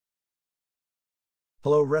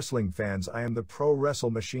Hello wrestling fans, I am the Pro Wrestle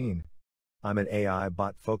Machine. I'm an AI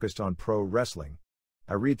bot focused on pro wrestling.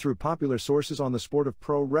 I read through popular sources on the sport of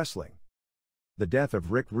pro wrestling. The death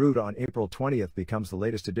of Rick Rude on April 20th becomes the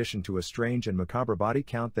latest addition to a strange and macabre body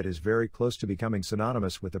count that is very close to becoming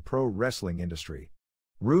synonymous with the pro wrestling industry.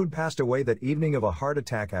 Rude passed away that evening of a heart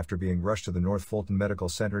attack after being rushed to the North Fulton Medical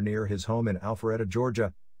Center near his home in Alpharetta,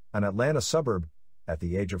 Georgia, an Atlanta suburb, at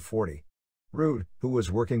the age of 40. Rude, who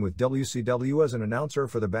was working with WCW as an announcer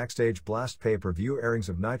for the Backstage Blast pay-per-view airings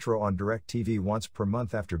of Nitro on DirecTV once per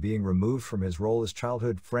month after being removed from his role as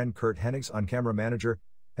childhood friend Curt Hennig's on-camera manager,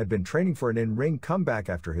 had been training for an in-ring comeback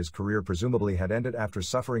after his career presumably had ended after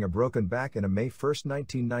suffering a broken back in a May 1,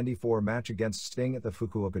 1994 match against Sting at the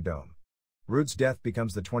Fukuoka Dome. Rude's death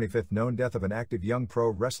becomes the 25th known death of an active young pro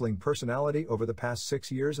wrestling personality over the past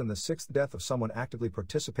 6 years and the 6th death of someone actively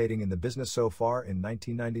participating in the business so far in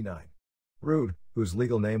 1999. Rude, whose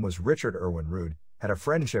legal name was Richard Irwin Rude, had a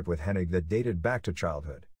friendship with Hennig that dated back to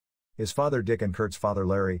childhood. His father Dick and Kurt's father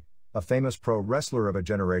Larry, a famous pro wrestler of a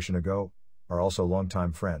generation ago, are also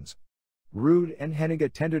longtime friends. Rude and Hennig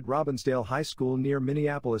attended Robbinsdale High School near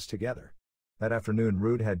Minneapolis together. That afternoon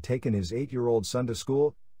Rude had taken his 8-year-old son to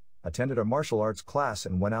school, attended a martial arts class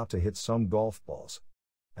and went out to hit some golf balls.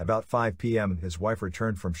 About 5 p.m. his wife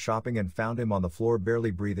returned from shopping and found him on the floor barely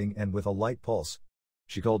breathing and with a light pulse.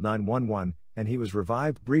 She called 911, and he was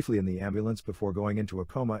revived briefly in the ambulance before going into a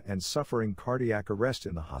coma and suffering cardiac arrest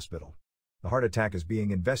in the hospital. The heart attack is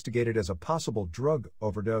being investigated as a possible drug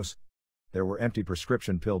overdose. There were empty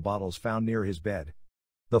prescription pill bottles found near his bed.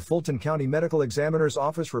 The Fulton County Medical Examiner's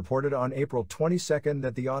Office reported on April 22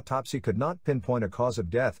 that the autopsy could not pinpoint a cause of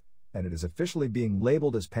death, and it is officially being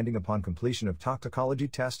labeled as pending upon completion of toxicology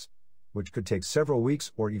tests, which could take several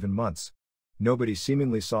weeks or even months. Nobody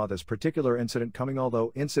seemingly saw this particular incident coming,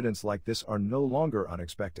 although incidents like this are no longer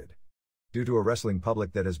unexpected. Due to a wrestling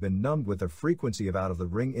public that has been numbed with the frequency of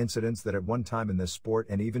out-of-the-ring incidents that at one time in this sport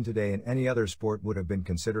and even today in any other sport would have been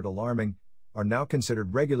considered alarming, are now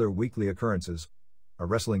considered regular weekly occurrences. A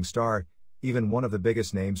wrestling star, even one of the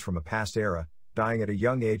biggest names from a past era, dying at a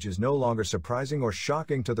young age is no longer surprising or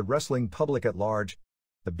shocking to the wrestling public at large.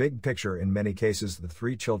 The big picture in many cases, the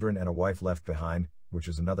 3 children and a wife left behind, which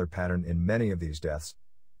is another pattern in many of these deaths,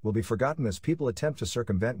 will be forgotten as people attempt to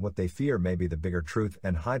circumvent what they fear may be the bigger truth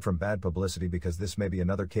and hide from bad publicity because this may be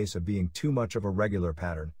another case of being too much of a regular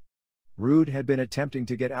pattern. Rude had been attempting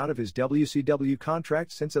to get out of his WCW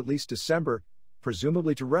contract since at least December,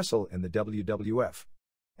 presumably to wrestle in the WWF.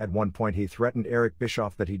 At one point he threatened Eric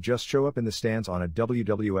Bischoff that he'd just show up in the stands on a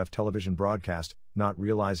WWF television broadcast, not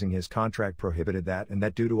realizing his contract prohibited that and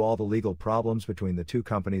that due to all the legal problems between the two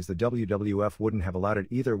companies the WWF wouldn't have allowed it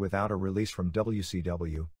either without a release from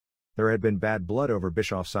WCW. There had been bad blood over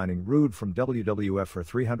Bischoff signing Rude from WWF for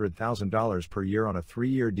 $300,000 per year on a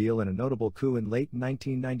 3-year deal in a notable coup in late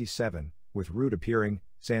 1997, with Rude appearing,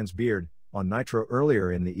 sans beard, on Nitro earlier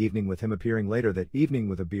in the evening with him appearing later that evening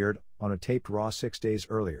with a beard, on a taped Raw 6 days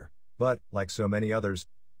earlier, but, like so many others,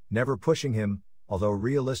 never pushing him, although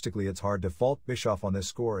realistically it's hard to fault Bischoff on this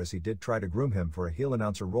score as he did try to groom him for a heel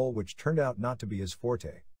announcer role which turned out not to be his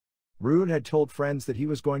forte. Rude had told friends that he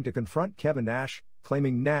was going to confront Kevin Nash,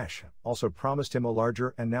 claiming Nash also promised him a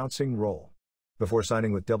larger announcing role. Before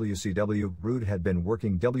signing with WCW, Rude had been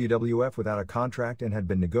working WWF without a contract and had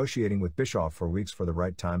been negotiating with Bischoff for weeks for the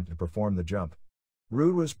right time to perform the jump.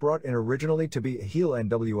 Rude was brought in originally to be a heel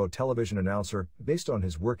NWO television announcer, based on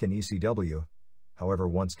his work in ECW. However,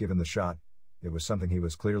 once given the shot, it was something he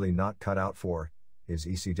was clearly not cut out for. His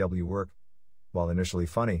ECW work, while initially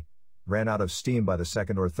funny, ran out of steam by the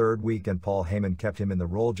 2nd or 3rd week and Paul Heyman kept him in the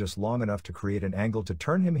role just long enough to create an angle to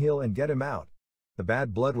turn him heel and get him out. The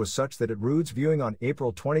bad blood was such that at Rude's viewing on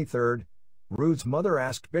April 23, Rude's mother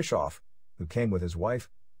asked Bischoff, who came with his wife,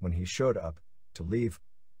 when he showed up, to leave,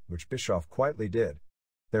 which Bischoff quietly did.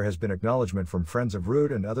 There has been acknowledgement from friends of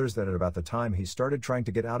Rude and others that at about the time he started trying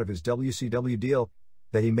to get out of his WCW deal,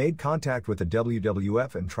 that he made contact with the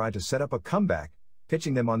WWF and tried to set up a comeback,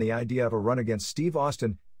 pitching them on the idea of a run against Steve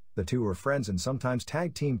Austin. The two were friends and sometimes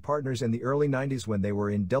tag team partners in the early 90s when they were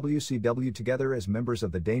in WCW together as members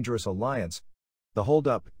of the Dangerous Alliance. The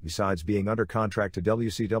holdup, besides being under contract to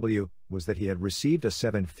WCW, was that he had received a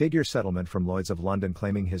 7-figure settlement from Lloyd's of London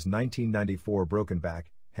claiming his 1994 broken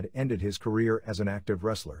back had ended his career as an active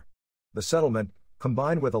wrestler. The settlement,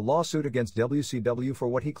 combined with a lawsuit against WCW for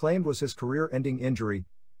what he claimed was his career-ending injury,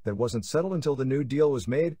 that wasn't settled until the new deal was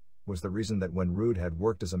made, was the reason that when Rude had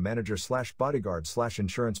worked as a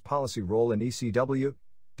manager/bodyguard/insurance policy role in ECW,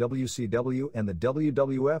 WCW and the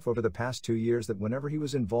WWF over the past 2 years that whenever he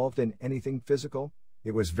was involved in anything physical,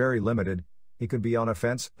 it was very limited. He could be on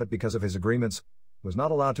offense, but because of his agreements, was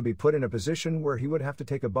not allowed to be put in a position where he would have to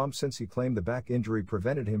take a bump since he claimed the back injury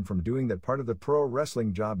prevented him from doing that part of the pro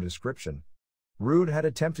wrestling job description. Rude had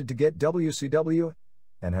attempted to get WCW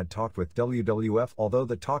and had talked with WWF, although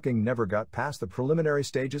the talking never got past the preliminary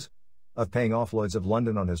stages of paying off Lloyd's of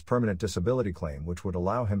London on his permanent disability claim, which would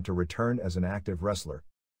allow him to return as an active wrestler.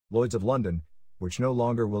 Lloyd's of London, which no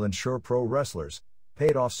longer will insure pro wrestlers,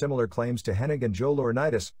 paid off similar claims to Hennig and Joe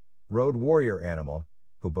Laurinaitis, Road Warrior Animal,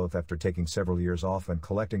 who both, after taking several years off and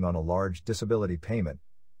collecting on a large disability payment,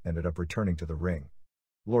 ended up returning to the ring.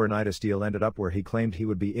 Laurinaitis' deal ended up where he claimed he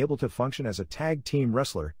would be able to function as a tag team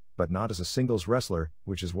wrestler, but not as a singles wrestler,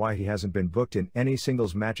 which is why he hasn't been booked in any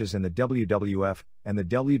singles matches in the WWF, and the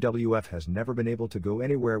WWF has never been able to go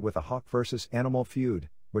anywhere with a Hawk vs. Animal feud,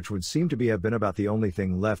 which would seem to have been about the only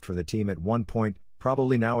thing left for the team at one point.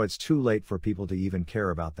 Probably now it's too late for people to even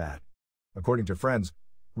care about that. According to friends,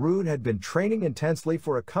 Rude had been training intensely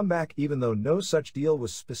for a comeback even though no such deal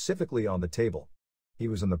was specifically on the table. He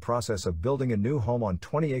was in the process of building a new home on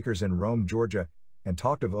 20 acres in Rome, Georgia, and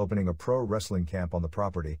talked of opening a pro wrestling camp on the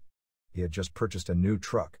property. He had just purchased a new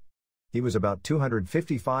truck. He was about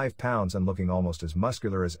 255 pounds and looking almost as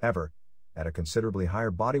muscular as ever, at a considerably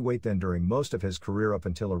higher body weight than during most of his career up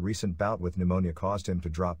until a recent bout with pneumonia caused him to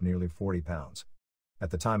drop nearly 40 pounds. At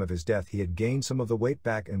the time of his death he had gained some of the weight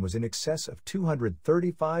back and was in excess of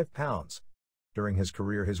 235 pounds. During his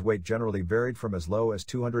career his weight generally varied from as low as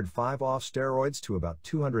 205 off steroids to about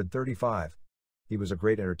 235. He was a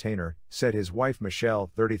great entertainer, said his wife Michelle,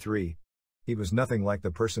 33. He was nothing like the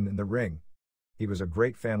person in the ring. He was a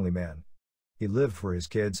great family man. He lived for his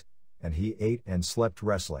kids, and he ate and slept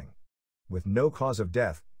wrestling. With no cause of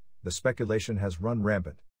death, the speculation has run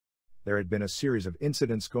rampant. There had been a series of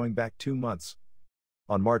incidents going back 2 months.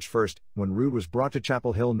 On March 1st, when Rude was brought to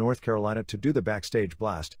Chapel Hill, North Carolina to do the backstage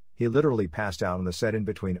blast, he literally passed out on the set in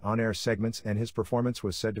between on-air segments, and his performance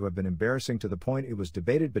was said to have been embarrassing to the point it was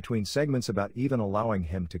debated between segments about even allowing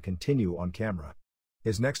him to continue on camera.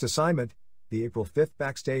 His next assignment, the April 5th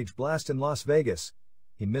backstage blast in Las Vegas,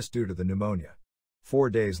 he missed due to the pneumonia. 4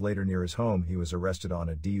 days later near his home he was arrested on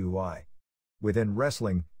a DUI. Within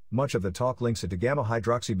wrestling, much of the talk links it to gamma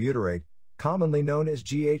hydroxybutyrate, commonly known as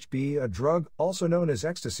GHB, a drug also known as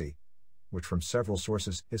ecstasy, which from several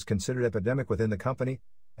sources is considered epidemic within the company,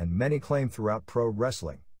 and many claim throughout pro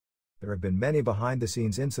wrestling. There have been many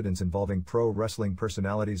behind-the-scenes incidents involving pro wrestling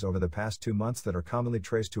personalities over the past 2 months that are commonly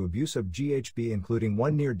traced to abuse of GHB, including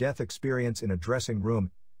one near-death experience in a dressing room,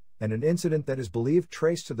 and an incident that is believed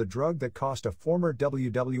traced to the drug that cost a former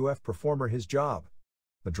WWF performer his job.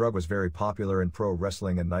 The drug was very popular in pro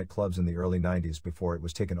wrestling and nightclubs in the early 90s before it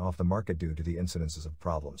was taken off the market due to the incidences of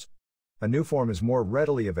problems. A new form is more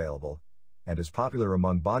readily available, and is popular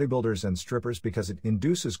among bodybuilders and strippers because it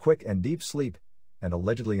induces quick and deep sleep, and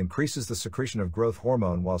allegedly increases the secretion of growth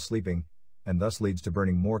hormone while sleeping, and thus leads to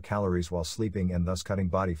burning more calories while sleeping and thus cutting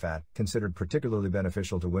body fat, considered particularly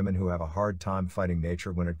beneficial to women who have a hard time fighting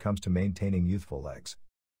nature when it comes to maintaining youthful legs.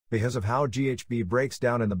 Because of how GHB breaks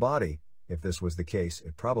down in the body, if this was the case,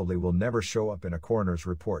 it probably will never show up in a coroner's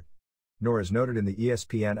report. Nor is noted in the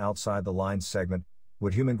ESPN Outside the Lines segment,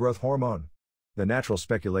 would human growth hormone. The natural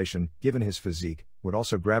speculation, given his physique, would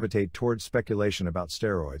also gravitate towards speculation about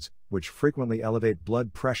steroids, which frequently elevate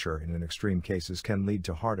blood pressure and in extreme cases can lead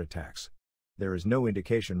to heart attacks. There is no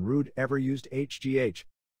indication Rude ever used HGH.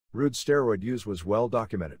 Rude's steroid use was well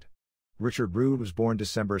documented. Richard Rude was born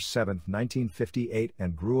December 7, 1958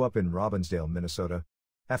 and grew up in Robbinsdale, Minnesota.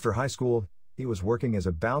 After high school, he was working as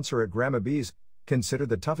a bouncer at Grandma B's, considered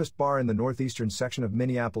the toughest bar in the northeastern section of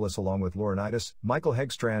Minneapolis along with Laurinaitis, Michael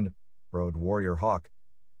Hegstrand, Road Warrior Hawk,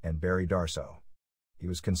 and Barry Darsow. He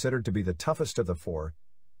was considered to be the toughest of the four,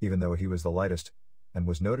 even though he was the lightest, and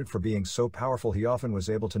was noted for being so powerful he often was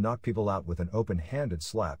able to knock people out with an open-handed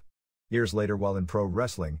slap. Years later, while in pro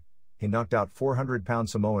wrestling, he knocked out 400-pound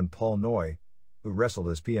Samoan Paul Noy, who wrestled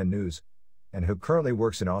as PN News, and who currently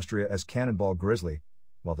works in Austria as Cannonball Grizzly,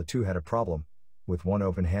 while the two had a problem with one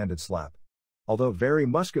open-handed slap. Although very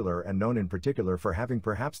muscular and known in particular for having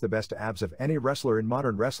perhaps the best abs of any wrestler in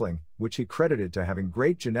modern wrestling, which he credited to having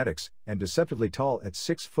great genetics, and deceptively tall at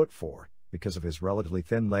 6'4", because of his relatively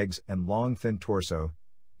thin legs and long thin torso,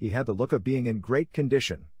 he had the look of being in great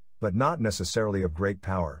condition, but not necessarily of great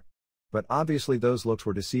power. But obviously those looks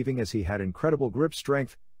were deceiving, as he had incredible grip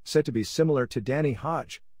strength, said to be similar to Danny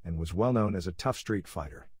Hodge, and was well known as a tough street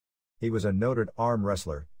fighter. He was a noted arm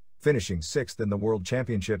wrestler, finishing 6th in the World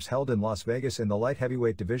Championships held in Las Vegas in the light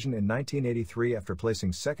heavyweight division in 1983 after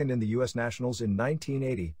placing 2nd in the U.S. Nationals in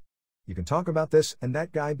 1980. You can talk about this and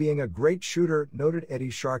that guy being a great shooter, noted Eddie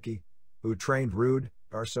Sharkey, who trained Rude,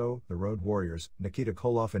 Darso, the Road Warriors, Nikita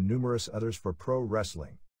Koloff and numerous others for pro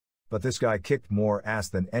wrestling. But this guy kicked more ass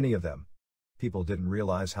than any of them. People didn't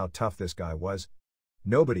realize how tough this guy was.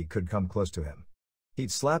 Nobody could come close to him.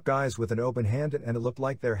 He'd slap guys with an open hand and it looked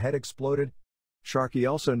like their head exploded. Sharkey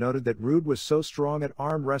also noted that Rude was so strong at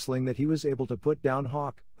arm wrestling that he was able to put down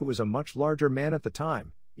Hawk, who was a much larger man at the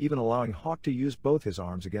time, even allowing Hawk to use both his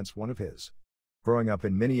arms against one of his. Growing up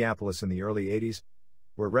in Minneapolis in the early 80s,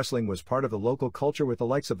 where wrestling was part of the local culture with the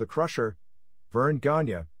likes of the Crusher, Vern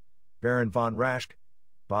Gagne, Baron von Raschke,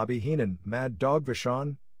 Bobby Heenan, Mad Dog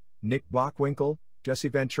Vachon, Nick Bockwinkel, Jesse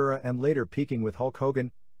Ventura and later peaking with Hulk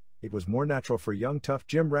Hogan, it was more natural for young tough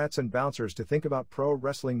gym rats and bouncers to think about pro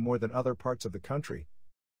wrestling more than other parts of the country.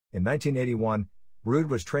 In 1981,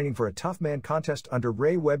 Rude was training for a Tough Man contest under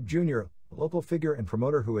Ray Webb Jr., a local figure and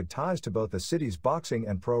promoter who had ties to both the city's boxing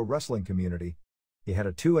and pro wrestling community. He had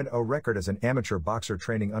a 2-0 record as an amateur boxer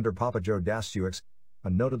training under Papa Joe Dastewicz,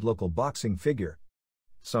 a noted local boxing figure.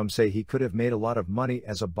 Some say he could have made a lot of money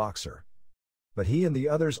as a boxer. But he and the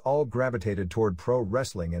others all gravitated toward pro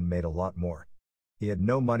wrestling and made a lot more. He had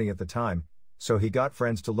no money at the time, so he got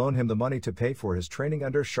friends to loan him the money to pay for his training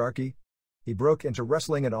under Sharkey. He broke into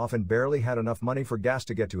wrestling and often barely had enough money for gas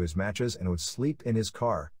to get to his matches and would sleep in his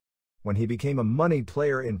car. When he became a moneyed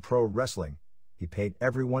player in pro wrestling, he paid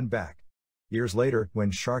everyone back. Years later,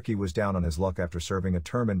 when Sharkey was down on his luck after serving a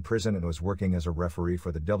term in prison and was working as a referee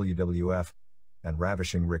for the WWF, and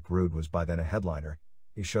Ravishing Rick Rude was by then a headliner,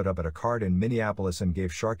 he showed up at a card in Minneapolis and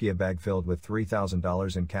gave Sharkey a bag filled with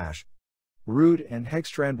 $3,000 in cash. Rude and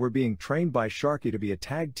Hegstrand were being trained by Sharkey to be a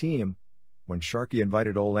tag team when Sharkey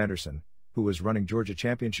invited Ole Anderson, who was running Georgia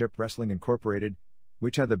Championship Wrestling Incorporated,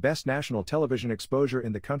 which had the best national television exposure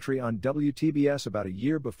in the country on WTBS about a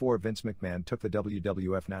year before Vince McMahon took the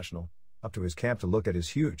WWF National, up to his camp to look at his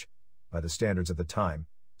huge, by the standards of the time,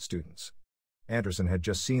 students. Anderson had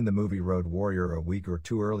just seen the movie Road Warrior a week or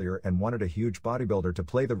two earlier and wanted a huge bodybuilder to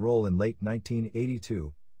play the role in late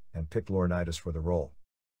 1982, and picked Laurinaitis for the role.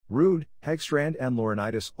 Rude, Hegstrand and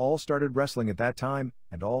Laurinaitis all started wrestling at that time,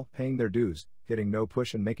 and all paying their dues, getting no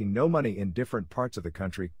push and making no money in different parts of the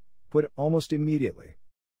country, quit almost immediately.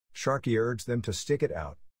 Sharkey urged them to stick it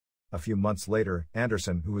out. A few months later,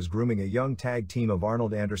 Anderson, who was grooming a young tag team of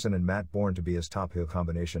Arnold Anderson and Matt Bourne to be his top heel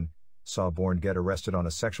combination, saw Bourne get arrested on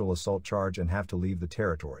a sexual assault charge and have to leave the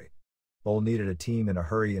territory. Ole needed a team in a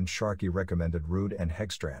hurry and Sharkey recommended Rude and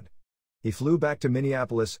Hegstrand. He flew back to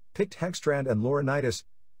Minneapolis, picked Hegstrand and Laurinaitis,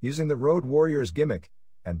 using the Road Warriors gimmick,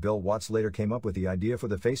 and Bill Watts later came up with the idea for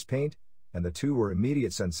the face paint, and the two were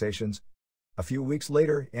immediate sensations. A few weeks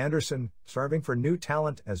later, Anderson, starving for new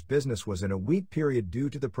talent as business was in a weak period due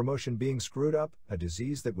to the promotion being screwed up, a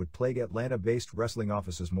disease that would plague Atlanta-based wrestling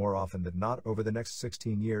offices more often than not over the next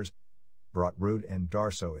 16 years, brought Rude and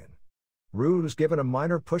Darso in. Rude was given a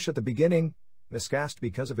minor push at the beginning, miscast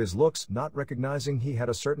because of his looks, not recognizing he had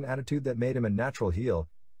a certain attitude that made him a natural heel.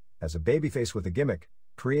 As a babyface with a gimmick,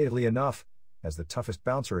 creatively enough, as the toughest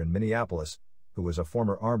bouncer in Minneapolis, who was a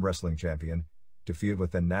former arm wrestling champion, to feud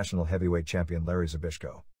with then national heavyweight champion Larry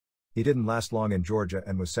Zbyszko. He didn't last long in Georgia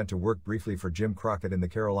and was sent to work briefly for Jim Crockett in the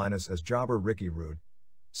Carolinas as jobber Ricky Rude,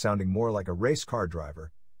 sounding more like a race car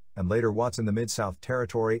driver, and later Watts in the Mid-South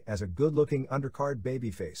Territory as a good-looking undercard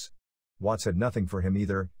babyface. Watts had nothing for him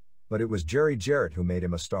either, but it was Jerry Jarrett who made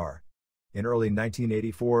him a star. In early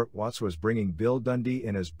 1984, Watts was bringing Bill Dundee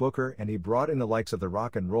in as booker and he brought in the likes of the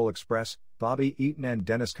Rock and Roll Express, Bobby Eaton and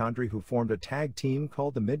Dennis Condrey, who formed a tag team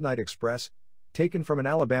called the Midnight Express, taken from an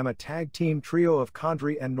Alabama tag team trio of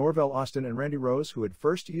Condrey and Norvell Austin and Randy Rose, who had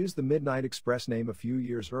first used the Midnight Express name a few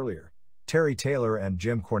years earlier. Terry Taylor and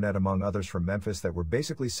Jim Cornette among others from Memphis that were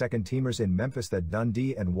basically second-teamers in Memphis that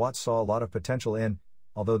Dundee and Watts saw a lot of potential in,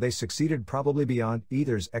 although they succeeded probably beyond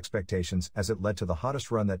either's expectations as it led to the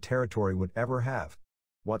hottest run that territory would ever have.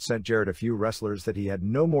 Watts sent Jarrett a few wrestlers that he had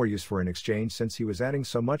no more use for in exchange since he was adding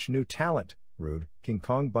so much new talent, Rude, King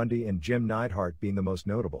Kong Bundy and Jim Neidhart being the most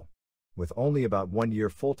notable. With only about 1 year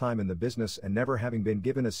full-time in the business and never having been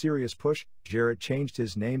given a serious push, Jarrett changed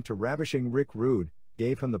his name to Ravishing Rick Rude,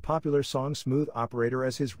 gave him the popular song Smooth Operator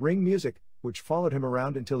as his ring music, which followed him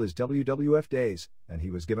around until his WWF days, and he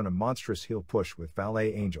was given a monstrous heel push with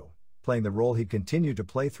Valet Angel, playing the role he'd continued to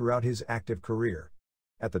play throughout his active career.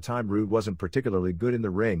 At the time, Rude wasn't particularly good in the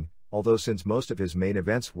ring, although since most of his main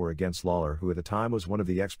events were against Lawler, who at the time was one of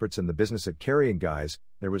the experts in the business at carrying guys,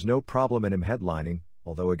 there was no problem in him headlining,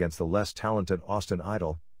 although against the less talented Austin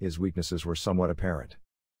Idol, his weaknesses were somewhat apparent.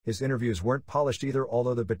 His interviews weren't polished either,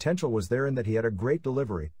 although the potential was there in that he had a great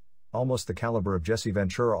delivery, almost the caliber of Jesse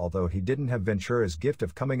Ventura, although he didn't have Ventura's gift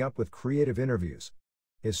of coming up with creative interviews.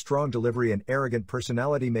 His strong delivery and arrogant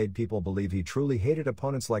personality made people believe he truly hated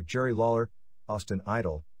opponents like Jerry Lawler, Austin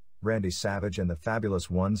Idol, Randy Savage and the Fabulous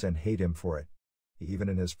Ones and hate him for it. He even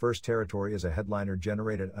in his first territory as a headliner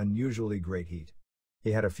generated unusually great heat.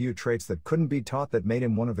 He had a few traits that couldn't be taught that made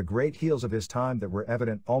him one of the great heels of his time that were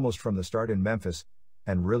evident almost from the start in Memphis,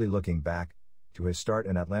 and really looking back to his start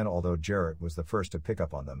in Atlanta, although Jarrett was the first to pick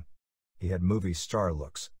up on them. He had movie star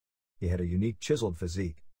looks. He had a unique chiseled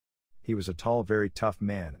physique. He was a tall, very tough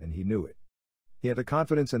man, and he knew it. He had the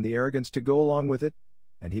confidence and the arrogance to go along with it,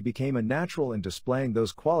 and he became a natural in displaying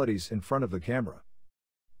those qualities in front of the camera.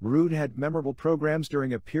 Rude had memorable programs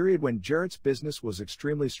during a period when Jarrett's business was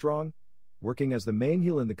extremely strong, working as the main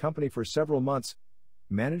heel in the company for several months,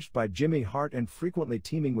 managed by Jimmy Hart and frequently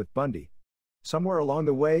teaming with Bundy. Somewhere along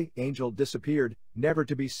the way, Angel disappeared, never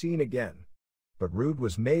to be seen again. But Rude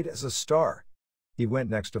was made as a star. He went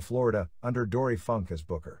next to Florida, under Dory Funk as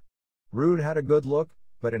booker. Rude had a good look,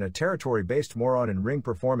 but in a territory based more on in-ring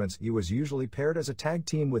performance, he was usually paired as a tag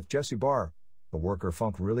team with Jesse Barr, a worker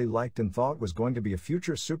Funk really liked and thought was going to be a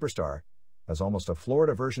future superstar, as almost a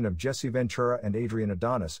Florida version of Jesse Ventura and Adrian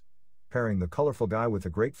Adonis, pairing the colorful guy with a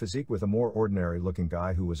great physique with a more ordinary-looking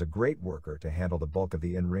guy who was a great worker to handle the bulk of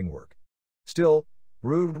the in-ring work. Still,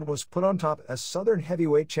 Rude was put on top as Southern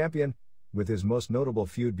Heavyweight Champion, with his most notable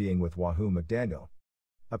feud being with Wahoo McDaniel.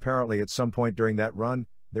 Apparently at some point during that run,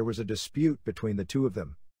 there was a dispute between the two of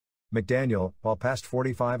them. McDaniel, while past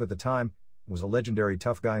 45 at the time, was a legendary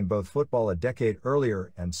tough guy in both football a decade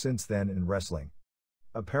earlier and since then in wrestling.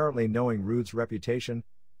 Apparently knowing Rude's reputation,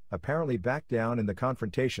 apparently backed down in the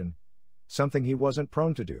confrontation, something he wasn't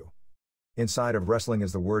prone to do. Inside of wrestling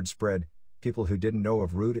as the word spread, people who didn't know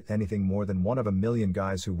of Rude anything more than one of a million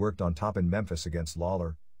guys who worked on top in Memphis against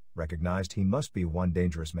Lawler, recognized he must be one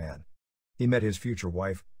dangerous man. He met his future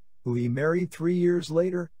wife, who he married 3 years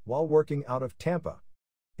later, while working out of Tampa.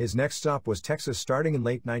 His next stop was Texas starting in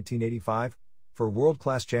late 1985, for World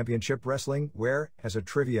Class Championship Wrestling, where, as a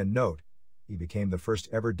trivia note, he became the first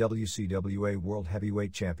ever WCWA World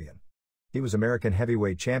Heavyweight Champion. He was American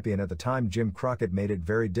Heavyweight Champion at the time. Jim Crockett made it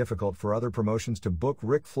very difficult for other promotions to book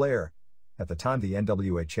Ric Flair, at the time the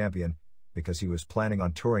NWA Champion, because he was planning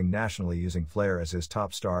on touring nationally using Flair as his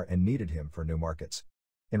top star and needed him for new markets.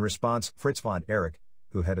 In response, Fritz von Erich,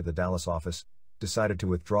 who headed the Dallas office, decided to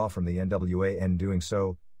withdraw from the NWA and doing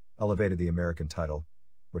so, elevated the American title,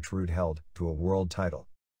 which Rude held, to a world title.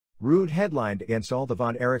 Rude headlined against all the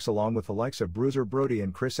Von Erichs along with the likes of Bruiser Brody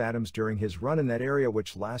and Chris Adams during his run in that area,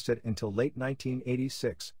 which lasted until late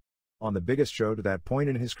 1986. On the biggest show to that point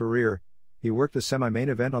in his career, he worked the semi-main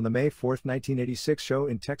event on the May 4, 1986 show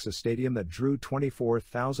in Texas Stadium that drew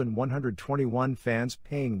 24,121 fans,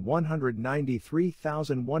 paying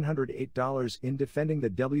 $193,108 in defending the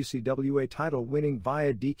WCWA title, winning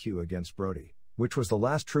via DQ against Brody, which was the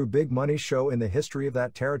last true big money show in the history of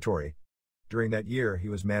that territory. During that year he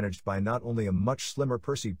was managed by not only a much slimmer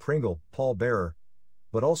Percy Pringle, Paul Bearer,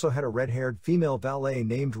 but also had a red-haired female valet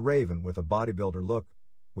named Raven with a bodybuilder look,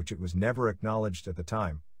 which it was never acknowledged at the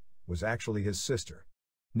time was actually his sister.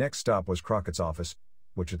 Next stop was Crockett's office,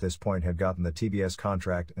 which at this point had gotten the TBS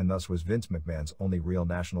contract and thus was Vince McMahon's only real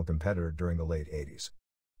national competitor during the late 80s.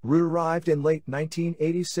 Rude arrived in late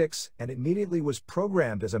 1986 and immediately was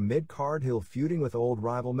programmed as a mid-card heel feuding with old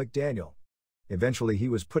rival McDaniel. Eventually he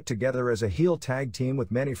was put together as a heel tag team with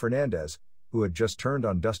Manny Fernandez, who had just turned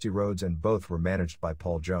on Dusty Rhodes, and both were managed by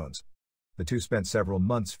Paul Jones. The two spent several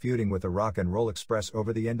months feuding with the Rock and Roll Express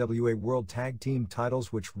over the NWA World Tag Team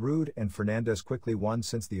titles, which Rude and Fernandez quickly won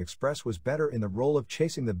since the Express was better in the role of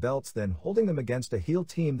chasing the belts than holding them against a heel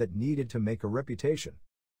team that needed to make a reputation.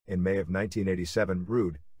 In May of 1987,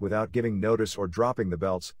 Rude, without giving notice or dropping the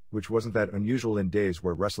belts, which wasn't that unusual in days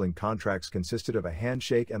where wrestling contracts consisted of a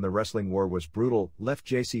handshake and the wrestling war was brutal, left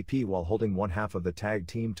JCP while holding one half of the tag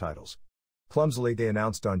team titles. Clumsily they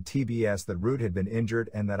announced on TBS that Rude had been injured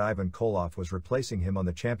and that Ivan Koloff was replacing him on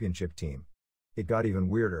the championship team. It got even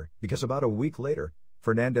weirder, because about a week later,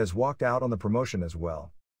 Fernandez walked out on the promotion as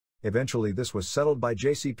well. Eventually this was settled by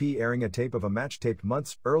JCP airing a tape of a match taped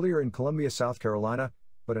months earlier in Columbia, South Carolina,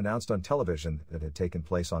 but announced on television that had taken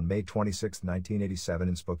place on May 26, 1987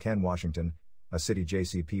 in Spokane, Washington, a city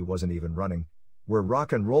JCP wasn't even running, where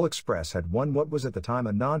Rock and Roll Express had won what was at the time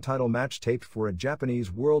a non-title match taped for a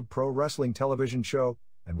Japanese World Pro Wrestling television show,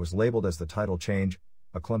 and was labeled as the title change,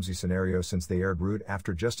 a clumsy scenario since they aired Rude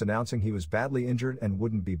after just announcing he was badly injured and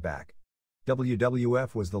wouldn't be back.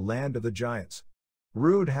 WWF was the land of the giants.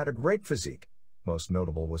 Rude had a great physique. Most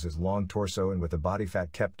notable was his long torso, and with the body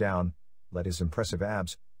fat kept down, led his impressive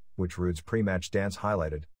abs, which Rude's pre-match dance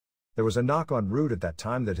highlighted. There was a knock on Rude at that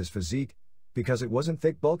time that his physique, because it wasn't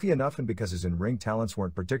thick, bulky enough, and because his in-ring talents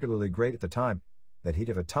weren't particularly great at the time, that he'd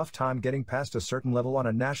have a tough time getting past a certain level on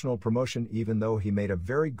a national promotion even though he made a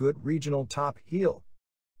very good regional top heel.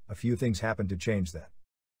 A few things happened to change that.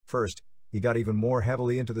 First, he got even more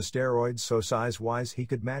heavily into the steroids so size-wise he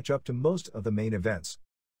could match up to most of the main events.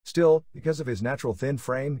 Still, because of his natural thin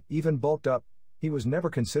frame, even bulked up, he was never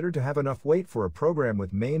considered to have enough weight for a program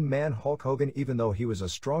with main man Hulk Hogan even though he was a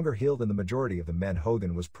stronger heel than the majority of the men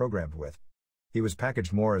Hogan was programmed with. He was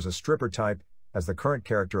packaged more as a stripper type, as the current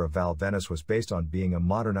character of Val Venis was based on being a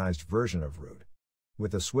modernized version of Rude.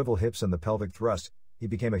 With the swivel hips and the pelvic thrust, he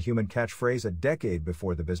became a human catchphrase a decade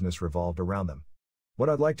before the business revolved around them. What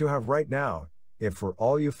I'd like to have right now, if for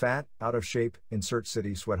all you fat, out of shape, insert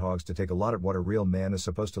city sweathogs to take a lot at what a real man is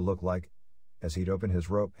supposed to look like, as he'd open his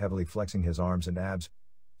rope, heavily flexing his arms and abs,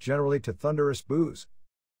 generally to thunderous boos.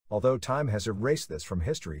 Although time has erased this from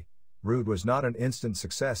history, Rude was not an instant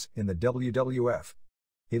success in the WWF.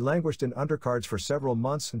 He languished in undercards for several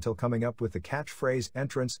months until coming up with the catchphrase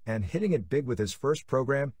entrance and hitting it big with his first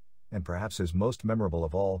program, and perhaps his most memorable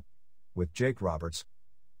of all, with Jake Roberts,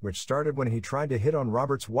 which started when he tried to hit on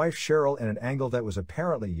Roberts' wife Cheryl in an angle that was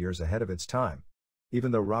apparently years ahead of its time.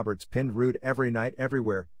 Even though Roberts pinned Rude every night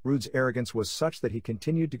everywhere, Rude's arrogance was such that he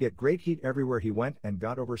continued to get great heat everywhere he went and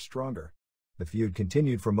got over stronger. The feud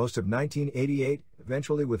continued for most of 1988,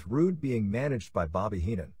 eventually with Rude being managed by Bobby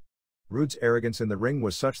Heenan. Rude's arrogance in the ring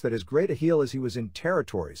was such that as great a heel as he was in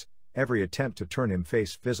territories, every attempt to turn him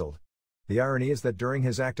face fizzled. The irony is that during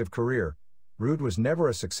his active career, Rude was never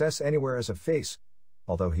a success anywhere as a face,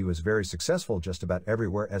 although he was very successful just about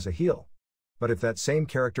everywhere as a heel. But if that same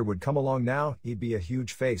character would come along now, he'd be a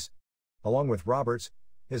huge face. Along with Roberts,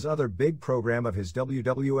 his other big program of his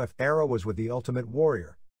WWF era was with The Ultimate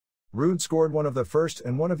Warrior. Rude scored one of the first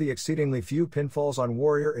and one of the exceedingly few pinfalls on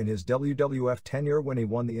Warrior in his WWF tenure when he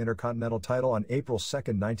won the Intercontinental title on April 2,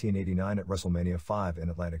 1989 at WrestleMania 5 in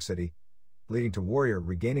Atlantic City, leading to Warrior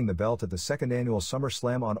regaining the belt at the second annual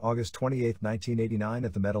SummerSlam on August 28, 1989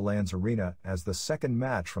 at the Meadowlands Arena as the second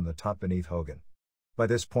match from the top beneath Hogan. By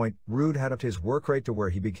this point, Rude had upped his work rate to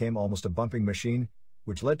where he became almost a bumping machine,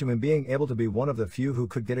 which led to him being able to be one of the few who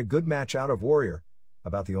could get a good match out of Warrior.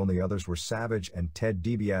 About the only others were Savage and Ted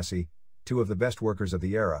DiBiase, two of the best workers of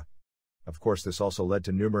the era. Of course, this also led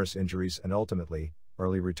to numerous injuries and ultimately,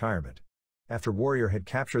 early retirement. After Warrior had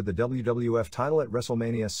captured the WWF title at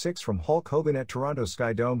WrestleMania 6 from Hulk Hogan at Toronto's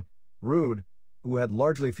Skydome, Rude, who had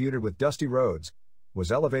largely feuded with Dusty Rhodes,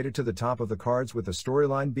 was elevated to the top of the cards with the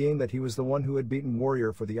storyline being that he was the one who had beaten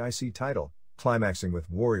Warrior for the IC title, climaxing with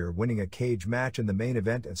Warrior winning a cage match in the main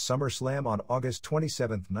event at SummerSlam on August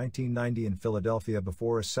 27, 1990 in Philadelphia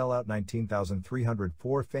before a sellout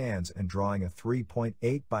 19,304 fans and drawing a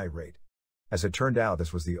 3.8 buy rate. As it turned out,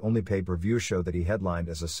 this was the only pay-per-view show that he headlined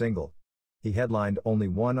as a single. He headlined only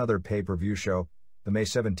one other pay-per-view show, the May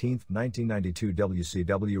 17, 1992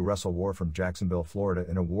 WCW Wrestle War from Jacksonville, Florida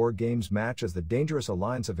in a War Games match as the Dangerous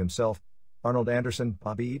Alliance of himself, Arnold Anderson,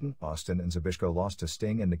 Bobby Eaton, Austin and Zbyszko lost to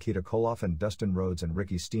Sting and Nikita Koloff and Dustin Rhodes and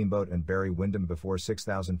Ricky Steamboat and Barry Windham before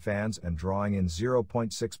 6,000 fans and drawing in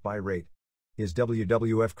 0.6 buy rate. His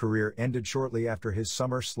WWF career ended shortly after his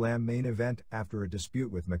SummerSlam main event after a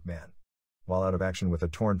dispute with McMahon. While out of action with a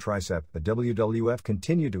torn tricep, the WWF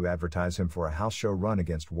continued to advertise him for a house show run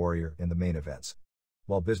against Warrior in the main events.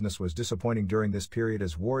 While business was disappointing during this period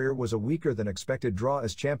as Warrior was a weaker than expected draw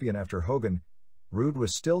as champion after Hogan, Rude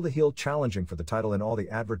was still the heel challenging for the title in all the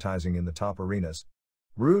advertising in the top arenas.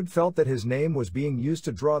 Rude felt that his name was being used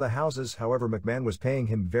to draw the houses, however McMahon was paying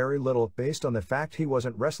him very little based on the fact he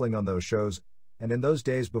wasn't wrestling on those shows, and in those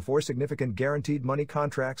days before significant guaranteed money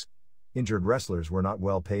contracts, injured wrestlers were not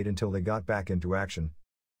well paid until they got back into action.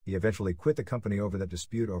 He eventually quit the company over that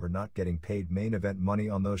dispute over not getting paid main event money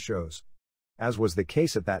on those shows. As was the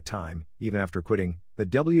case at that time, even after quitting, the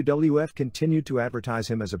WWF continued to advertise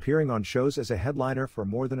him as appearing on shows as a headliner for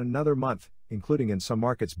more than another month, including in some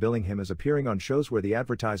markets billing him as appearing on shows where the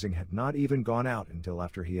advertising had not even gone out until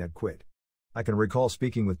after he had quit. I can recall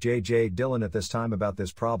speaking with J.J. Dillon at this time about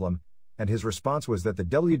this problem, and his response was that the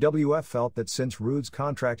WWF felt that since Rude's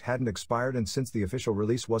contract hadn't expired and since the official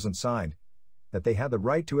release wasn't signed, that they had the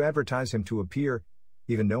right to advertise him to appear,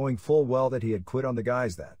 even knowing full well that he had quit on the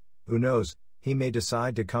guise that, who knows, he may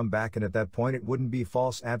decide to come back and at that point it wouldn't be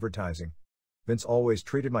false advertising. Vince always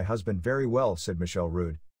treated my husband very well, said Michelle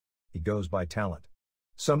Rude. He goes by talent.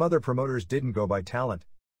 Some other promoters didn't go by talent.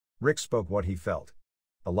 Rick spoke what he felt.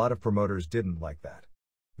 A lot of promoters didn't like that.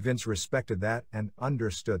 Vince respected that and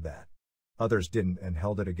understood that. Others didn't and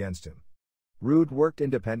held it against him. Rude worked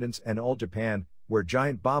Independence and All Japan, where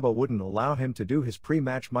Giant Baba wouldn't allow him to do his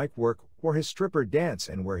pre-match mic work or his stripper dance,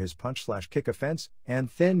 and where his punch/kick offense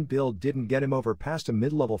and thin build didn't get him over past a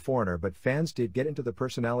mid-level foreigner, but fans did get into the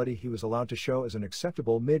personality he was allowed to show as an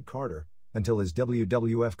acceptable mid-carder, until his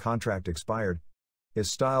WWF contract expired.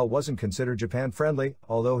 His style wasn't considered Japan-friendly,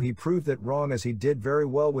 although he proved that wrong, as he did very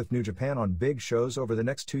well with New Japan on big shows over the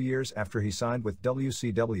next 2 years after he signed with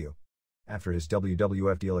WCW. After his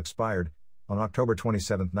WWF deal expired, on October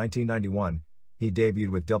 27, 1991, he debuted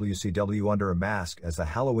with WCW under a mask as the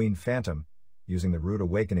Halloween Phantom, using the Rude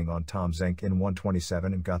Awakening on Tom Zenk in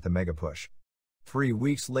 127 and got the mega push. 3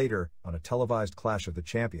 weeks later, on a televised Clash of the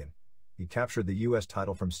Champion, he captured the U.S.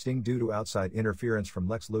 title from Sting due to outside interference from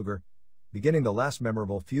Lex Luger, beginning the last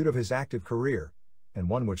memorable feud of his active career, and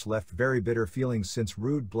one which left very bitter feelings since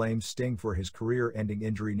Rude blamed Sting for his career-ending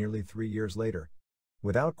injury nearly 3 years later.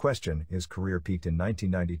 Without question, his career peaked in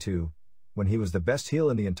 1992, when he was the best heel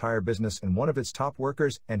in the entire business and one of its top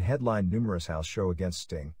workers, and headlined numerous house shows against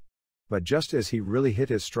Sting. But just as he really hit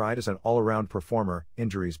his stride as an all-around performer,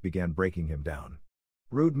 injuries began breaking him down.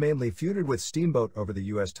 Rude mainly feuded with Steamboat over the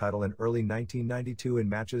U.S. title in early 1992 in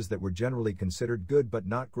matches that were generally considered good but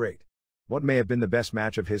not great. What may have been the best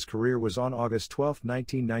match of his career was on August 12,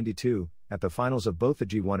 1992, at the finals of both the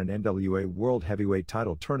G1 and NWA World Heavyweight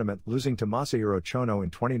Title Tournament, losing to Masahiro Chono in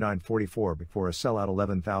 29:44 before a sellout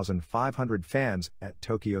 11,500 fans at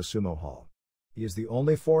Tokyo Sumo Hall. He is the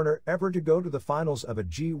only foreigner ever to go to the finals of a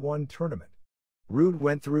G1 tournament. Rude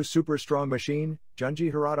went through Super Strong Machine,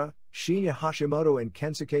 Junji Hirata, Shinya Hashimoto and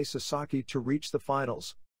Kensuke Sasaki to reach the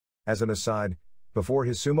finals. As an aside, before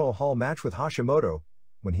his Sumo Hall match with Hashimoto,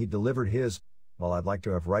 when he delivered his "Well, I'd like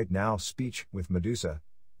to have right now" speech with Medusa,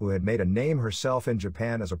 who had made a name herself in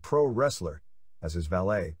Japan as a pro wrestler, as his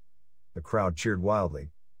valet, the crowd cheered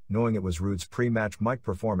wildly, knowing it was Rude's pre-match mic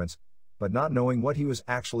performance, but not knowing what he was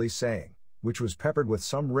actually saying, which was peppered with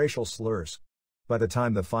some racial slurs. By the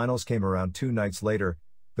time the finals came around 2 nights later,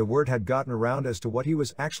 the word had gotten around as to what he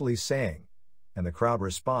was actually saying, and the crowd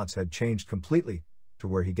response had changed completely, to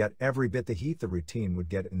where he got every bit the heat the routine would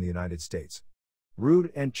get in the United States.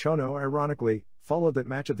 Rude and Chono, ironically, followed that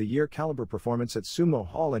Match of the Year caliber performance at Sumo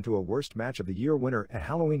Hall into a Worst Match of the Year winner at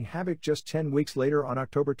Halloween Havoc just 10 weeks later on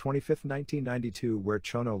October 25, 1992, where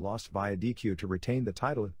Chono lost via DQ to retain the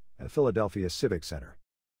title at Philadelphia Civic Center.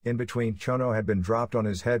 In between, Chono had been dropped on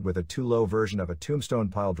his head with a too-low version of a tombstone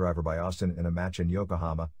piledriver by Austin in a match in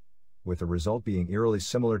Yokohama, with the result being eerily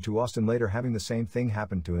similar to Austin later having the same thing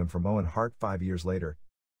happen to him from Owen Hart 5 years later.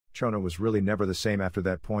 Chono was really never the same after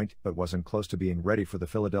that point, but wasn't close to being ready for the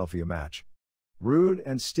Philadelphia match. Rude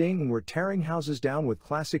and Sting were tearing houses down with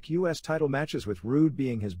classic U.S. title matches, with Rude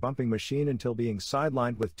being his bumping machine until being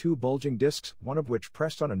sidelined with 2 bulging discs, one of which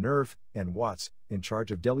pressed on a nerve, and Watts, in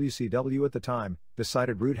charge of WCW at the time,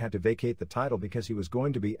 decided Rude had to vacate the title because he was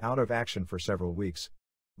going to be out of action for several weeks.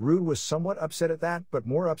 Rude was somewhat upset at that, but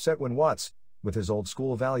more upset when Watts, with his old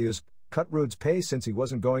school values, cut Rude's pay since he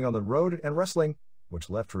wasn't going on the road and wrestling, which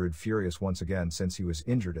left Rude furious once again since he was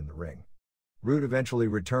injured in the ring. Rude eventually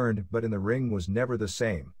returned, but in the ring was never the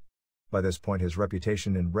same. By this point his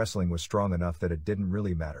reputation in wrestling was strong enough that it didn't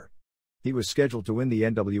really matter. He was scheduled to win the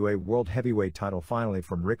NWA World Heavyweight title finally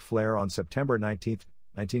from Ric Flair on September 19,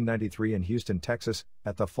 1993 in Houston, Texas,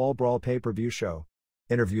 at the Fall Brawl pay-per-view show.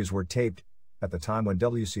 Interviews were taped, at the time when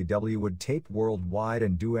WCW would tape worldwide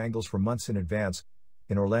and do angles for months in advance,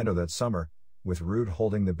 in Orlando that summer, with Rude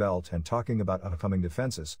holding the belt and talking about upcoming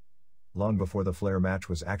defenses, long before the Flair match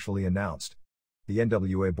was actually announced. The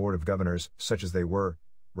NWA Board of Governors, such as they were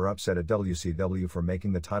upset at WCW for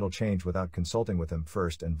making the title change without consulting with them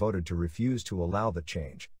first and voted to refuse to allow the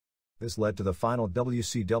change. This led to the final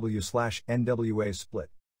WCW/NWA split.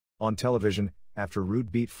 On television, after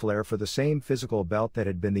Rude beat Flair for the same physical belt that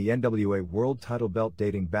had been the NWA World title belt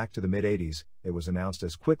dating back to the mid-80s, it was announced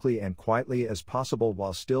as quickly and quietly as possible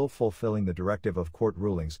while still fulfilling the directive of court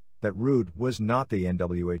rulings, that Rude was not the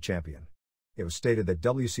NWA champion. It was stated that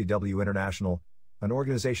WCW International, an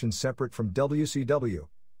organization separate from WCW,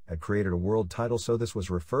 had created a world title, so this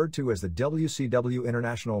was referred to as the WCW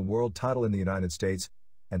International World title in the United States,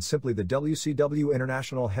 and simply the WCW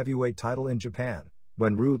International Heavyweight title in Japan.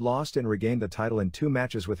 When Rude lost and regained the title in 2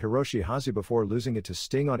 matches with Hiroshi Hashi before losing it to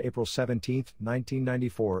Sting on April 17,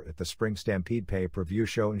 1994 at the Spring Stampede pay-per-view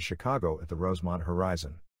show in Chicago at the Rosemont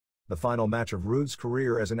Horizon. The final match of Rude's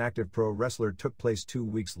career as an active pro wrestler took place 2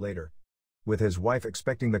 weeks later. With his wife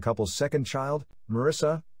expecting the couple's second child,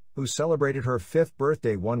 Marissa, who celebrated her 5th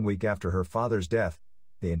birthday 1 week after her father's death,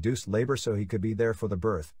 they induced labor so he could be there for the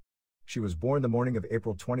birth. She was born the morning of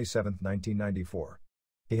April 27, 1994.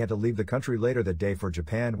 He had to leave the country later that day for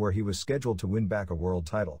Japan, where he was scheduled to win back a world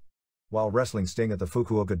title. While wrestling Sting at the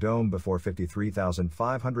Fukuoka Dome before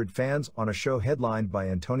 53,500 fans on a show headlined by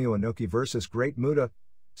Antonio Inoki vs. Great Muta,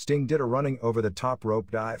 Sting did a running over-the-top rope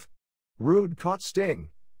dive. Rude caught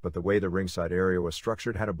Sting, but the way the ringside area was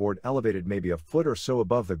structured had a board elevated maybe a foot or so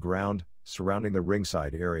above the ground, surrounding the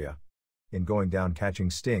ringside area. In going down catching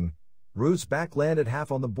Sting, Rude's back landed half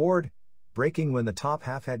on the board, breaking when the top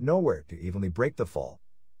half had nowhere to evenly break the fall,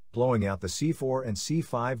 blowing out the C4 and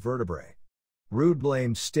C5 vertebrae. Rude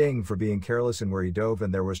blamed Sting for being careless in where he dove,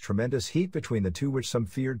 and there was tremendous heat between the two, which some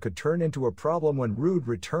feared could turn into a problem when Rude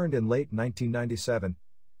returned in late 1997,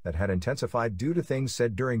 that had intensified due to things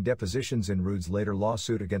said during depositions in Rude's later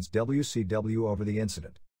lawsuit against WCW over the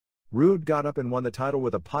incident. Rude got up and won the title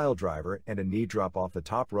with a pile driver and a knee drop off the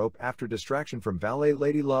top rope after distraction from valet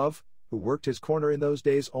Lady Love, who worked his corner in those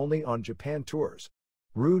days only on Japan tours.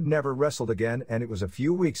 Rude never wrestled again, and it was a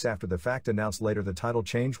few weeks after the fact announced later the title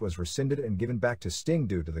change was rescinded and given back to Sting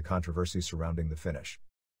due to the controversy surrounding the finish.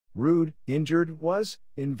 Rude, injured, was,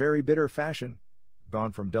 in very bitter fashion,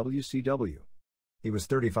 gone from WCW. He was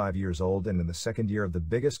 35 years old and in the second year of the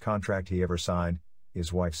biggest contract he ever signed,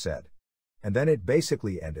 his wife said. And then it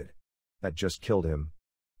basically ended. That just killed him.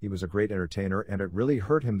 He was a great entertainer, and it really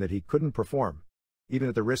hurt him that he couldn't perform. Even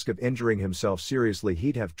at the risk of injuring himself seriously,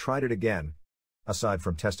 he'd have tried it again. Aside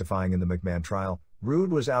from testifying in the McMahon trial,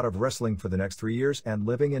 Rude was out of wrestling for the next 3 years and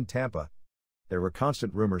living in Tampa. There were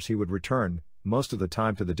constant rumors he would return, most of the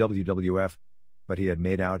time to the WWF, but he had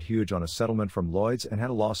made out huge on a settlement from Lloyd's and had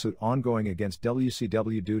a lawsuit ongoing against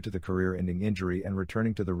WCW due to the career-ending injury, and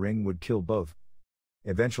returning to the ring would kill both.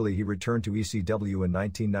 Eventually he returned to ECW in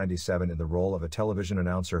 1997 in the role of a television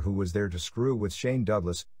announcer who was there to screw with Shane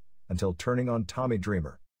Douglas, until turning on Tommy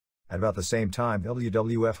Dreamer. At about the same time,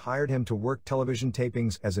 WWF hired him to work television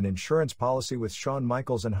tapings as an insurance policy with Shawn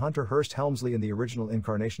Michaels and Hunter Hearst Helmsley in the original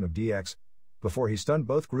incarnation of DX, before he stunned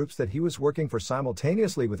both groups that he was working for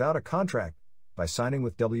simultaneously without a contract, by signing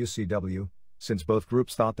with WCW, since both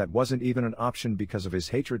groups thought that wasn't even an option because of his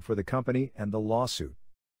hatred for the company and the lawsuit.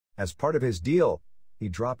 As part of his deal, he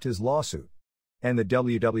dropped his lawsuit. And the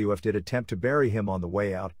WWF did attempt to bury him on the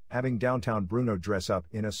way out, having Downtown Bruno dress up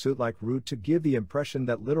in a suit like Rude to give the impression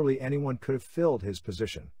that literally anyone could have filled his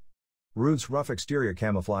position. Rude's rough exterior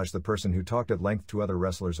camouflaged the person who talked at length to other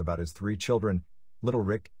wrestlers about his 3 children, Little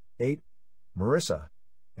Rick, 8, Marissa,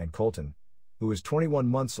 and Colton, who is 21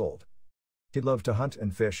 months old. He loved to hunt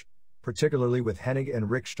and fish, particularly with Hennig and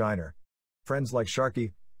Rick Steiner. Friends like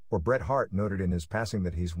Sharky or Bret Hart noted in his passing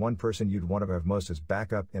that he's one person you'd want to have most as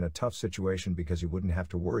backup in a tough situation because you wouldn't have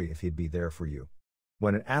to worry if he'd be there for you.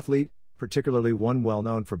 When an athlete, particularly one well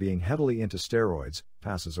known for being heavily into steroids,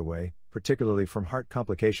 passes away, particularly from heart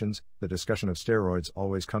complications, the discussion of steroids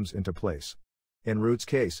always comes into place. In Rude's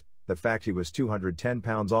case, the fact he was 210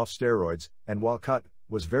 pounds off steroids, and while cut,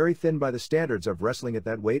 was very thin by the standards of wrestling at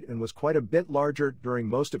that weight, and was quite a bit larger during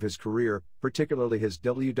most of his career, particularly his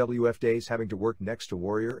WWF days having to work next to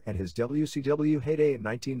Warrior, and his WCW heyday in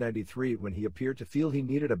 1993 when he appeared to feel he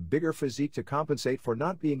needed a bigger physique to compensate for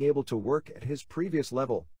not being able to work at his previous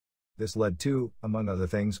level. This led to, among other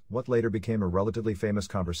things, what later became a relatively famous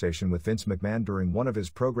conversation with Vince McMahon during one of his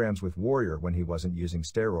programs with Warrior when he wasn't using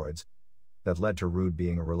steroids, that led to Rude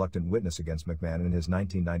being a reluctant witness against McMahon in his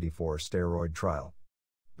 1994 steroid trial.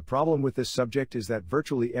 The problem with this subject is that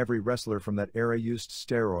virtually every wrestler from that era used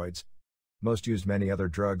steroids. Most used many other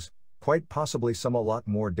drugs, quite possibly some a lot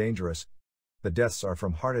more dangerous. The deaths are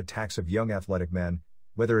from heart attacks of young athletic men,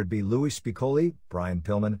 whether it be Louis Spicolli, Brian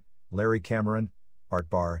Pillman, Larry Cameron, Art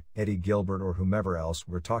Barr, Eddie Gilbert, or whomever else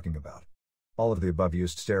we're talking about. All of the above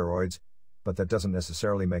used steroids, but that doesn't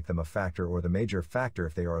necessarily make them a factor or the major factor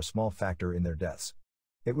if they are a small factor in their deaths.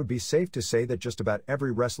 It would be safe to say that just about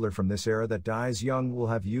every wrestler from this era that dies young will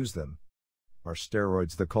have used them. Are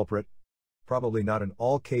steroids the culprit? Probably not in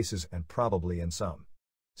all cases, and probably in some.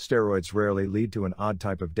 Steroids rarely lead to an odd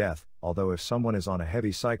type of death, although if someone is on a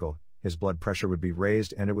heavy cycle, his blood pressure would be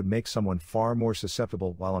raised and it would make someone far more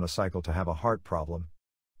susceptible while on a cycle to have a heart problem.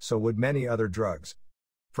 So would many other drugs.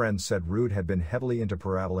 Friends said Rude had been heavily into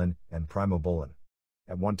parabolan and primobolan.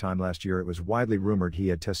 At one time last year it was widely rumored he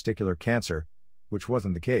had testicular cancer, which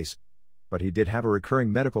wasn't the case, but he did have a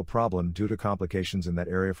recurring medical problem due to complications in that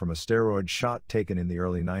area from a steroid shot taken in the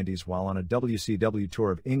early 90s while on a WCW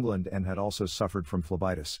tour of England, and had also suffered from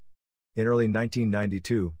phlebitis. In early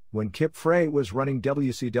 1992, when Kip Frey was running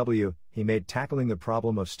WCW, he made tackling the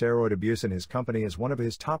problem of steroid abuse in his company as one of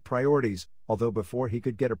his top priorities, although before he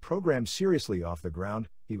could get a program seriously off the ground,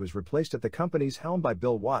 he was replaced at the company's helm by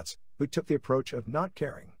Bill Watts, who took the approach of not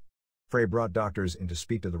caring. Frey brought doctors in to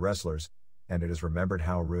speak to the wrestlers, and it is remembered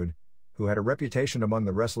how Rude, who had a reputation among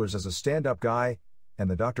the wrestlers as a stand-up guy, and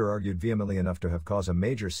the doctor argued vehemently enough to have caused a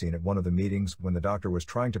major scene at one of the meetings when the doctor was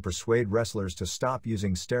trying to persuade wrestlers to stop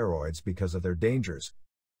using steroids because of their dangers.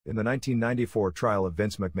 In the 1994 trial of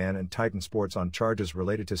Vince McMahon and Titan Sports on charges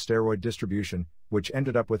related to steroid distribution, which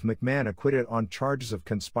ended up with McMahon acquitted on charges of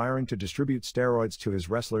conspiring to distribute steroids to his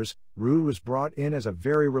wrestlers, Rude was brought in as a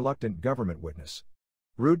very reluctant government witness.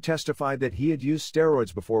 Rude testified that he had used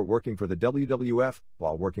steroids before working for the WWF,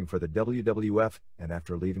 while working for the WWF, and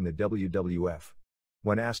after leaving the WWF.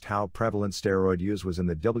 When asked how prevalent steroid use was in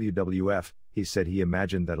the WWF, he said he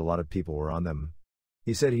imagined that a lot of people were on them.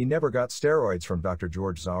 He said he never got steroids from Dr.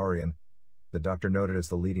 George Zahorian, the doctor noted as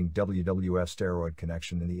the leading WWF steroid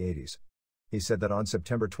connection in the 80s. He said that on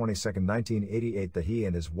September 22, 1988 that he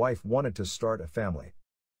and his wife wanted to start a family.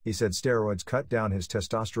 He said steroids cut down his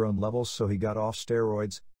testosterone levels, so he got off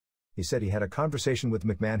steroids. He said he had a conversation with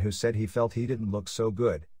McMahon, who said he felt he didn't look so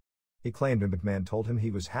good. He claimed McMahon told him he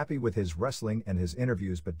was happy with his wrestling and his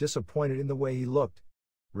interviews but disappointed in the way he looked.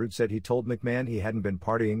 Rude said he told McMahon he hadn't been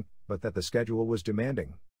partying, but that the schedule was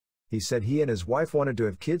demanding. He said he and his wife wanted to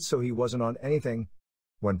have kids, so he wasn't on anything.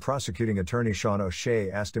 When prosecuting attorney Sean O'Shea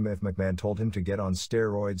asked him if McMahon told him to get on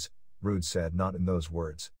steroids, Rude said not in those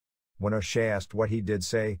words. When O'Shea asked what he did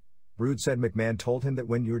say, Rude said McMahon told him that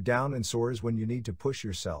when you're down and sore is when you need to push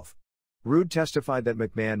yourself. Rude testified that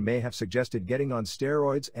McMahon may have suggested getting on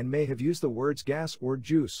steroids and may have used the words gas or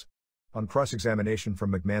juice. On cross-examination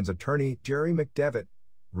from McMahon's attorney, Jerry McDevitt,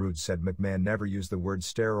 Rude said McMahon never used the word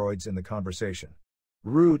steroids in the conversation.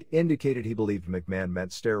 Rude indicated he believed McMahon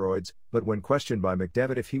meant steroids, but when questioned by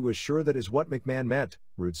McDevitt if he was sure that is what McMahon meant,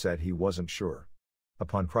 Rude said he wasn't sure.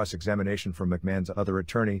 Upon cross-examination from McMahon's other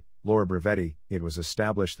attorney, Laura Brevetti, it was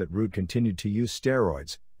established that Rude continued to use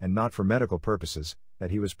steroids, and not for medical purposes, that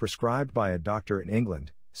he was prescribed by a doctor in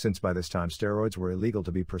England, since by this time steroids were illegal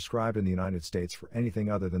to be prescribed in the United States for anything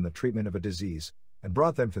other than the treatment of a disease, and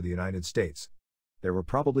brought them to the United States. There were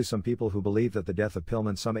probably some people who believed that the death of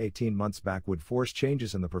Pillman some 18 months back would force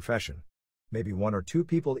changes in the profession. Maybe one or two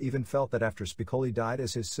people even felt that after Spicoli died,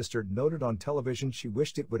 as his sister noted on television, she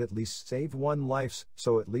wished it would at least save one life,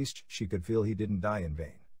 so at least she could feel he didn't die in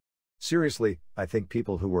vain. Seriously, I think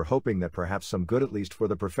people who were hoping that perhaps some good at least for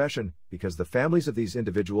the profession, because the families of these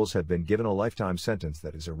individuals had been given a lifetime sentence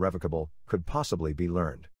that is irrevocable, could possibly be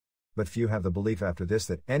learned. But few have the belief after this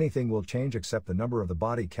that anything will change except the number of the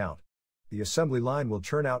body count. The assembly line will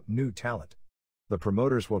churn out new talent. The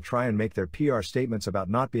promoters will try and make their PR statements about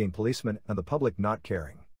not being policemen and the public not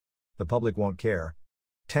caring. The public won't care.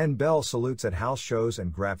 10 bell salutes at house shows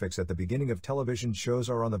and graphics at the beginning of television shows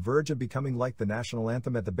are on the verge of becoming like the national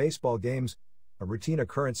anthem at the baseball games, a routine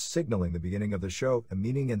occurrence signaling the beginning of the show, a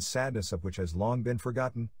meaning and sadness of which has long been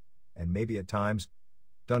forgotten, and maybe at times,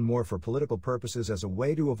 done more for political purposes as a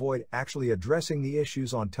way to avoid actually addressing the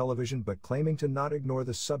issues on television but claiming to not ignore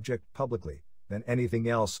the subject publicly, than anything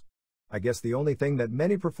else. I guess the only thing that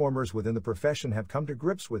many performers within the profession have come to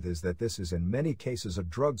grips with is that this is in many cases a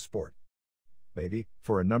drug sport. Maybe,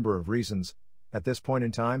 for a number of reasons, at this point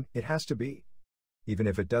in time, it has to be. Even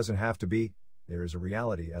if it doesn't have to be, there is a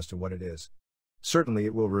reality as to what it is. Certainly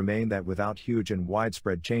it will remain that without huge and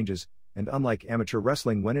widespread changes, and unlike amateur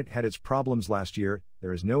wrestling when it had its problems last year,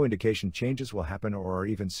 there is no indication changes will happen or are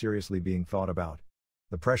even seriously being thought about.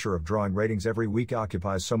 The pressure of drawing ratings every week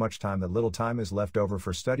occupies so much time that little time is left over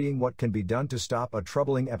for studying what can be done to stop a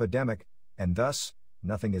troubling epidemic, and thus,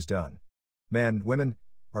 nothing is done. Men, women,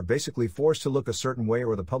 are basically forced to look a certain way,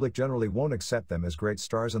 or the public generally won't accept them as great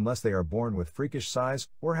stars unless they are born with freakish size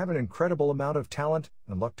or have an incredible amount of talent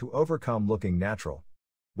and luck to overcome looking natural.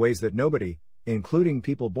 Ways that nobody, including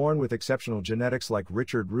people born with exceptional genetics like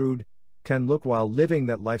Richard Rude, can look while living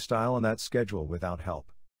that lifestyle and that schedule without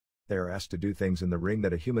help. They are asked to do things in the ring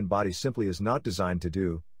that a human body simply is not designed to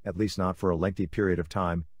do, at least not for a lengthy period of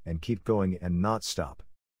time, and keep going and not stop.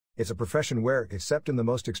 It's a profession where, except in the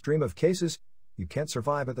most extreme of cases, you can't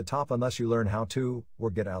survive at the top unless you learn how to, or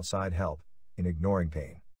get outside help, in ignoring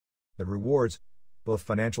pain. The rewards, both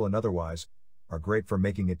financial and otherwise, are great for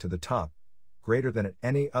making it to the top, greater than at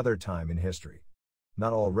any other time in history.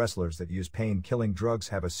 Not all wrestlers that use pain-killing drugs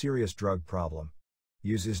have a serious drug problem.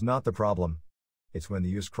 Use is not the problem. It's when the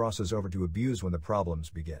use crosses over to abuse when the problems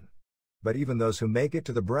begin. But even those who make it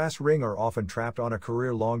to the brass ring are often trapped on a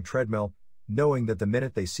career-long treadmill, knowing that the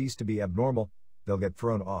minute they cease to be abnormal, they'll get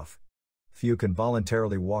thrown off. Few can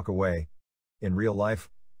voluntarily walk away. In real life,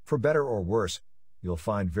 for better or worse, you'll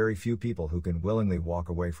find very few people who can willingly walk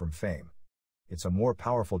away from fame. It's a more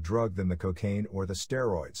powerful drug than the cocaine or the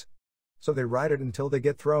steroids. So they ride it until they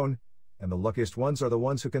get thrown, And the luckiest ones are the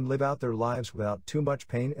ones who can live out their lives without too much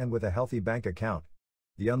pain and with a healthy bank account.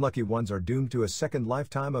 The unlucky ones are doomed to a second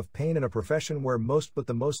lifetime of pain in a profession where most but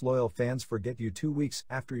the most loyal fans forget you 2 weeks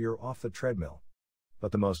after you're off the treadmill.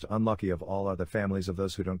 But the most unlucky of all are the families of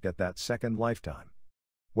those who don't get that second lifetime.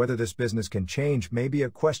 Whether this business can change may be a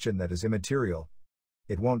question that is immaterial.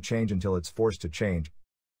 It won't change until it's forced to change,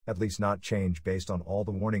 at least not change based on all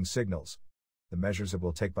the warning signals. The measures it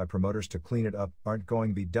will take by promoters to clean it up aren't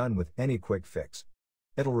going to be done with any quick fix.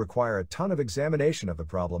 It'll require a ton of examination of the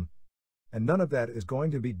problem, and none of that is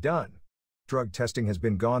going to be done. Drug testing has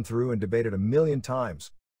been gone through and debated a million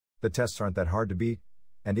times. The tests aren't that hard to beat,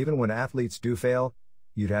 and even when athletes do fail,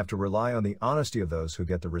 you'd have to rely on the honesty of those who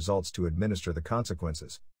get the results to administer the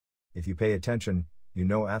consequences. If you pay attention, you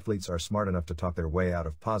know athletes are smart enough to talk their way out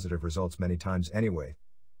of positive results many times anyway.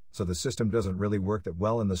 So the system doesn't really work that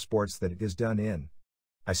well in the sports that it is done in.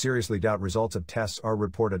 I seriously doubt results of tests are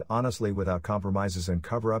reported honestly without compromises and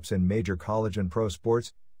cover-ups in major college and pro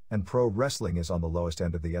sports, and pro wrestling is on the lowest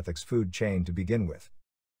end of the ethics food chain to begin with.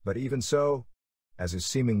 But even so, as is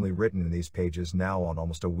seemingly written in these pages now on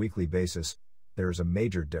almost a weekly basis, there is a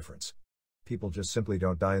major difference. People just simply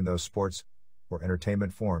don't die in those sports, or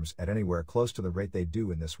entertainment forms at anywhere close to the rate they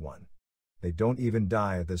do in this one. They don't even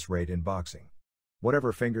die at this rate in boxing.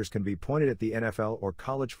 Whatever fingers can be pointed at the NFL or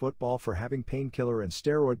college football for having painkiller and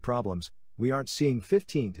steroid problems, we aren't seeing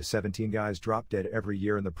 15 to 17 guys drop dead every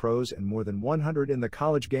year in the pros and more than 100 in the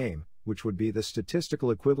college game, which would be the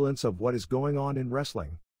statistical equivalence of what is going on in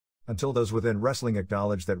wrestling. Until those within wrestling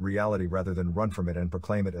acknowledge that reality rather than run from it and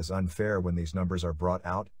proclaim it as unfair when these numbers are brought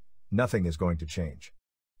out, nothing is going to change.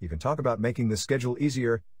 You can talk about making the schedule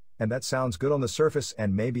easier, and that sounds good on the surface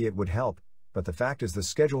and maybe it would help, but the fact is the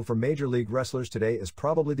schedule for Major League wrestlers today is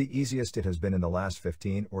probably the easiest it has been in the last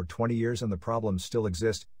 15 or 20 years, and the problems still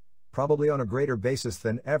exist, probably on a greater basis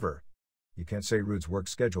than ever. You can't say Rude's work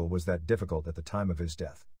schedule was that difficult at the time of his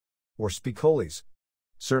death. Or Spicoli's.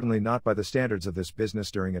 Certainly not by the standards of this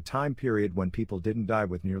business during a time period when people didn't die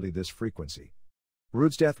with nearly this frequency.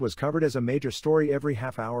 Rude's death was covered as a major story every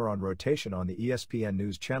half hour on rotation on the ESPN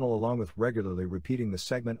News Channel, along with regularly repeating the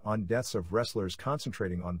segment on deaths of wrestlers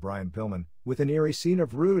concentrating on Brian Pillman, with an eerie scene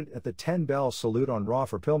of Rude at the 10-bell salute on Raw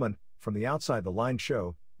for Pillman from the Outside the Line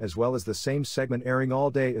show, as well as the same segment airing all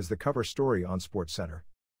day as the cover story on SportsCenter.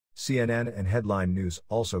 CNN and Headline News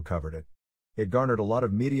also covered it. It garnered a lot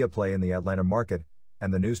of media play in the Atlanta market,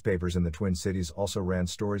 and the newspapers in the Twin Cities also ran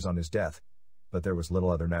stories on his death, but there was little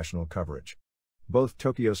other national coverage. Both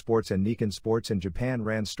Tokyo Sports and Nikkei Sports in Japan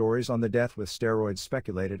ran stories on the death, with steroids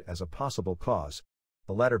speculated as a possible cause.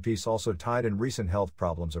 The latter piece also tied in recent health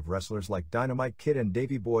problems of wrestlers like Dynamite Kid and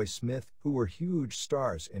Davey Boy Smith, who were huge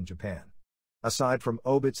stars in Japan. Aside from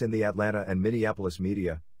obits in the Atlanta and Minneapolis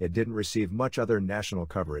media, it didn't receive much other national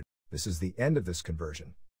coverage. This is the end of this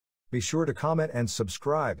conversion. Be sure to comment and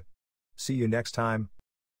subscribe. See you next time.